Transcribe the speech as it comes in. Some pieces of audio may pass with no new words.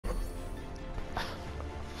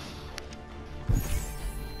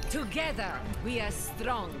Together, we are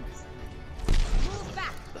strong. Move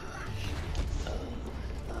back.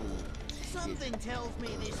 Something tells me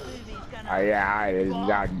this movie's gonna.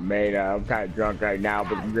 I'm kind of drunk right now,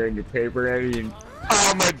 but I'm reading the paper and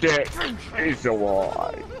I'm a dick. It's a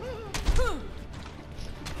why.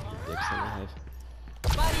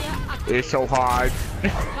 It's so hard.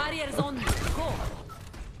 Barriers on. Go.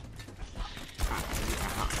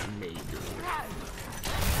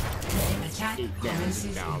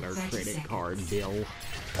 $8,000 credit card bill.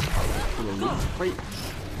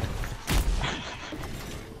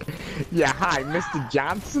 Yeah, hi, Mr.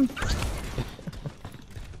 Johnson.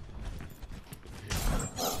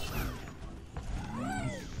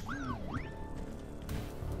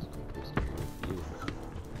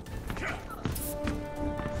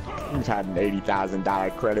 He's had an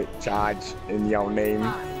 $80,000 credit charge in your name,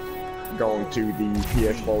 going to the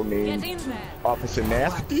PS4 name, Officer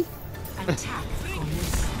Nasty. Attack on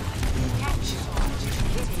this. Capture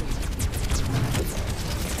objective.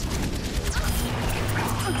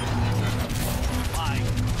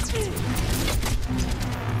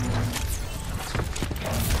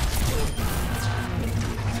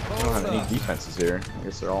 I don't have any defenses here. I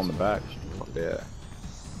guess they're all in the back. Fuck yeah.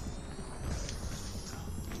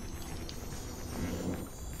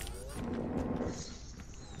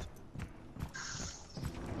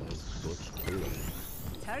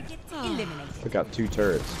 Target eliminated. We got 2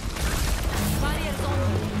 turrets. Barriers on.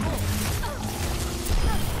 Go.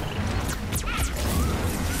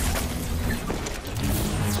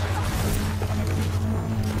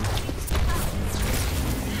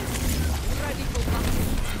 Ready for battle.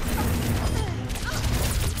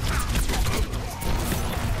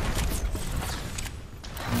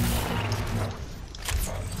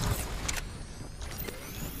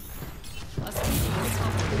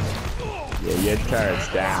 Yeah, your turret's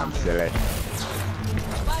down, silly.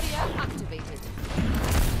 Barrier activated.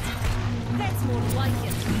 That's more like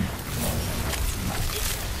it.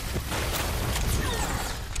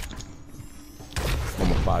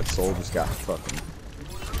 Mummified soul just got fucking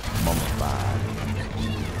mummified.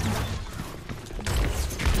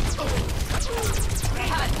 They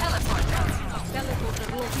have a teleporter. Teleporter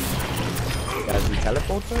located. Guys, we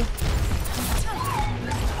teleporter?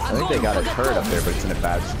 I think they got a turret up there, but it's in a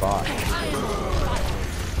bad spot.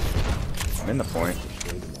 I'm in the point.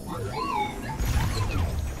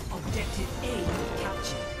 Objective A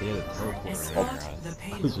captured. They had a teleporter. Escort the I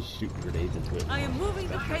payload. was just shooting grenades into it. I am moving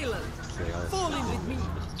the payload. Fall in with me.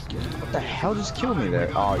 What the hell just killed me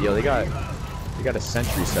there? Oh, yo, they got a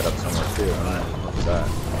sentry set up somewhere too. I don't know what's that.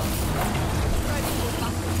 Ready for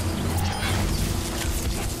battle.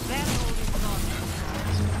 Their hold is gone.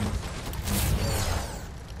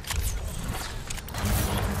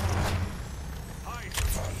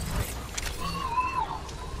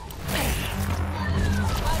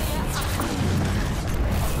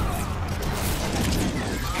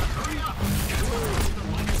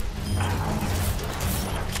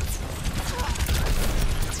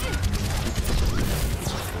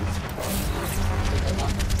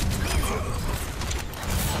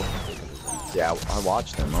 Yeah, I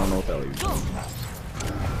watched him. I don't know what the hell he was doing.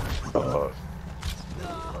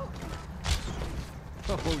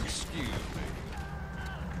 Oh, excuse me.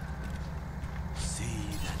 See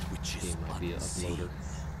that which is Might be an uploader.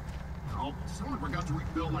 Oh, someone forgot to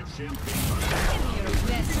refill my champagne. Give me your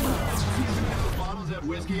best. Bottles have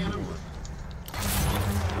whiskey in them.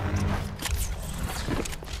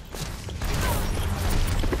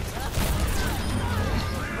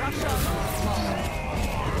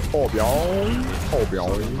 Hold y'all. Hold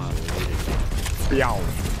y'all. Beyond.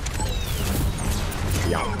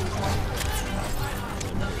 Beyond.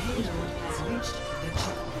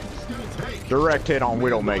 Direct hit on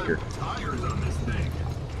Widowmaker. Tires on this thing.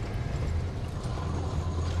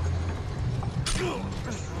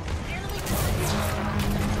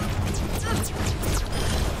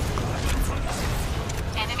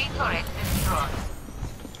 Enemy turret destroyed.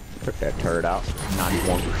 Took that turret out.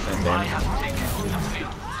 91% damage.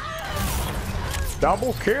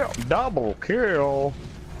 Double kill. Double kill.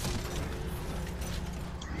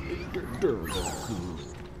 Durable.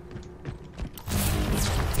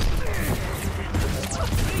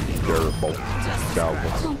 Durable.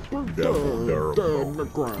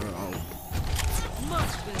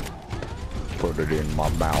 Put it in my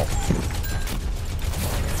mouth.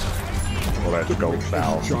 Let's go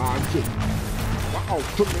south. Charging. Wow,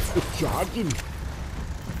 ultimate is charging.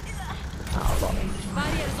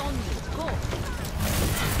 Barriers on you. Go.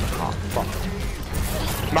 Oh, fuck.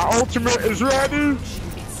 My ultimate is ready.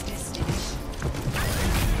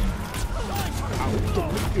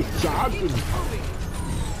 Ultimate is charging.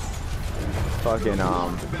 Fucking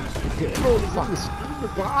damn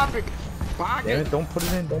it! Don't put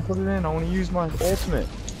it in! Don't put it in! I want to use my ultimate.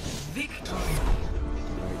 Victory.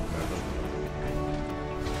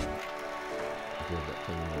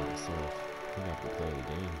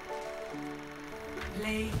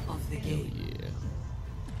 Play of the game.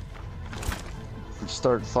 You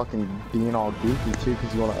start fucking being all goofy too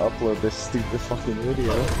because you want to upload this stupid fucking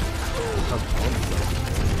video.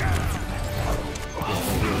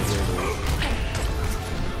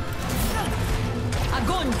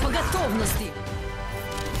 Огонь по готовности.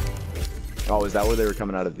 Oh, is that where they were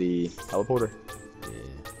coming out of the teleporter?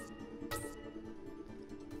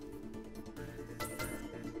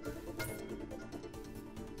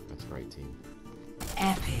 That's right, team.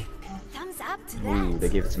 Epic. Thumbs up to Ooh, they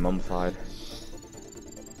gave it to Mummified.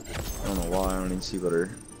 I don't know why. I didn't see what her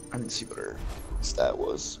stat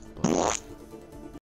was.